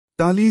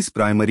Italy's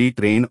primary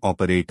train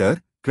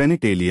operator,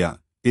 Trenitalia,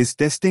 is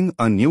testing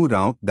a new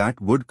route that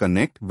would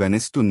connect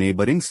Venice to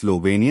neighboring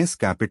Slovenia's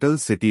capital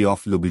city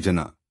of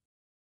Ljubljana.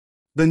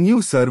 The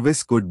new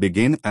service could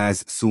begin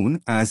as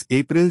soon as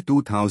April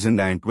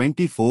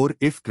 2024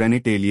 if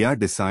Trenitalia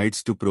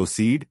decides to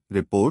proceed,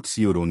 reports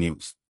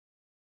Euronews.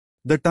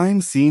 The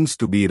time seems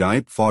to be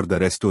ripe for the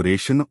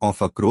restoration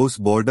of a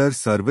cross-border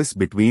service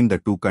between the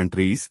two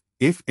countries,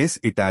 if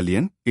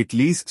Italian,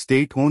 Italy's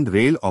state-owned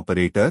rail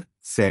operator,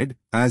 said,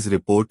 as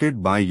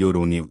reported by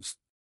Euronews.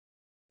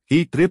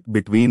 The trip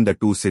between the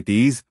two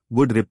cities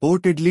would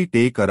reportedly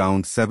take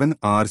around 7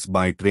 hours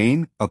by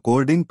train,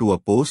 according to a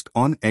post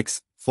on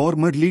X,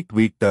 formerly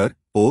Twitter,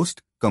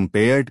 post,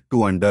 compared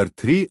to under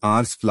 3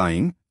 hours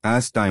flying,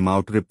 as Time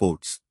Out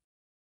reports.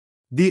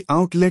 The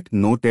outlet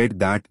noted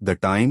that the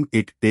time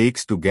it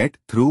takes to get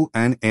through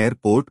an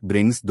airport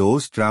brings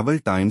those travel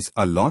times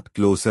a lot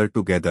closer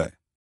together.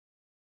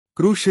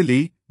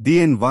 Crucially,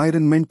 the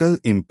environmental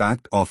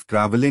impact of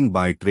traveling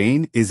by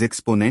train is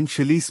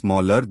exponentially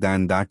smaller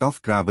than that of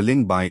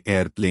traveling by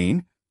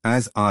airplane,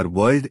 as our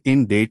World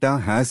in data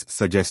has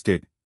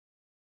suggested.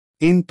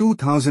 In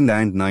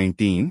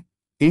 2019,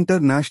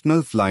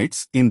 international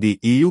flights in the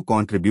EU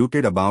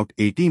contributed about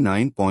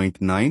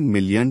 89.9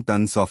 million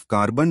tons of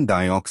carbon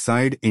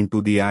dioxide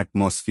into the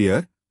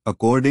atmosphere,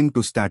 according to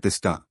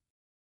Statista.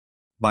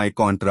 By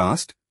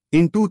contrast,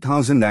 in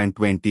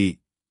 2020,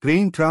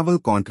 train travel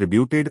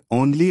contributed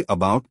only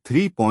about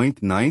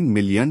 3.9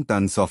 million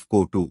tons of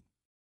CO2.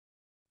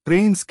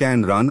 Trains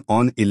can run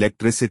on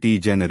electricity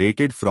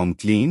generated from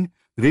clean,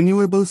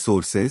 renewable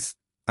sources,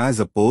 as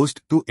opposed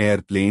to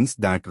airplanes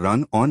that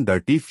run on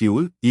dirty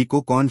fuel.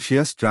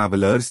 Eco-conscious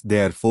travelers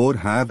therefore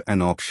have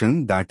an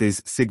option that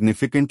is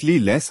significantly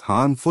less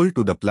harmful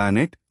to the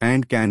planet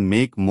and can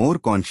make more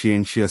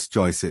conscientious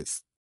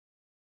choices.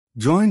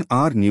 Join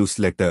our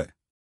newsletter.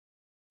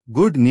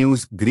 Good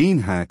news, green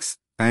hacks,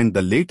 and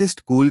the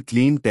latest cool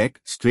clean tech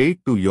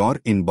straight to your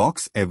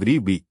inbox every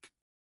week.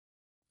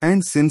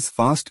 And since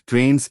fast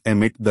trains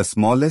emit the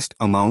smallest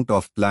amount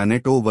of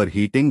planet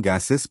overheating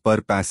gases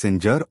per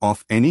passenger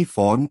of any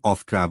form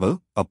of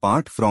travel,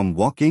 apart from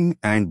walking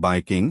and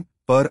biking,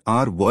 per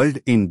our World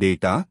in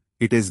data,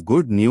 it is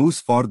good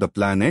news for the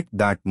planet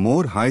that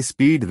more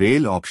high-speed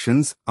rail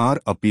options are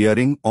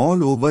appearing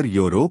all over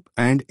Europe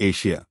and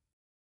Asia.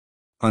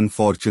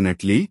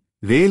 Unfortunately,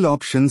 rail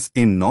options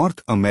in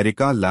North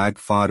America lag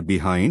far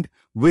behind,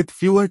 with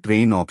fewer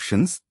train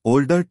options,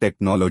 older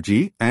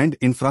technology and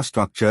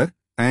infrastructure,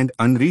 and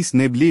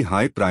unreasonably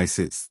high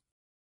prices.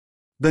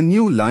 The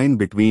new line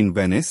between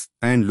Venice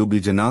and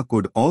Ljubljana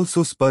could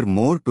also spur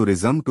more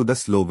tourism to the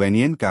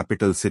Slovenian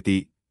capital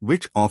city,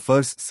 which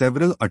offers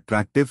several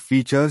attractive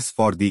features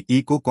for the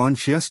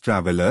eco-conscious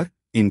traveler,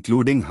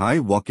 including high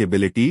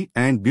walkability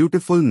and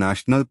beautiful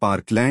national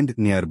parkland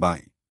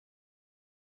nearby.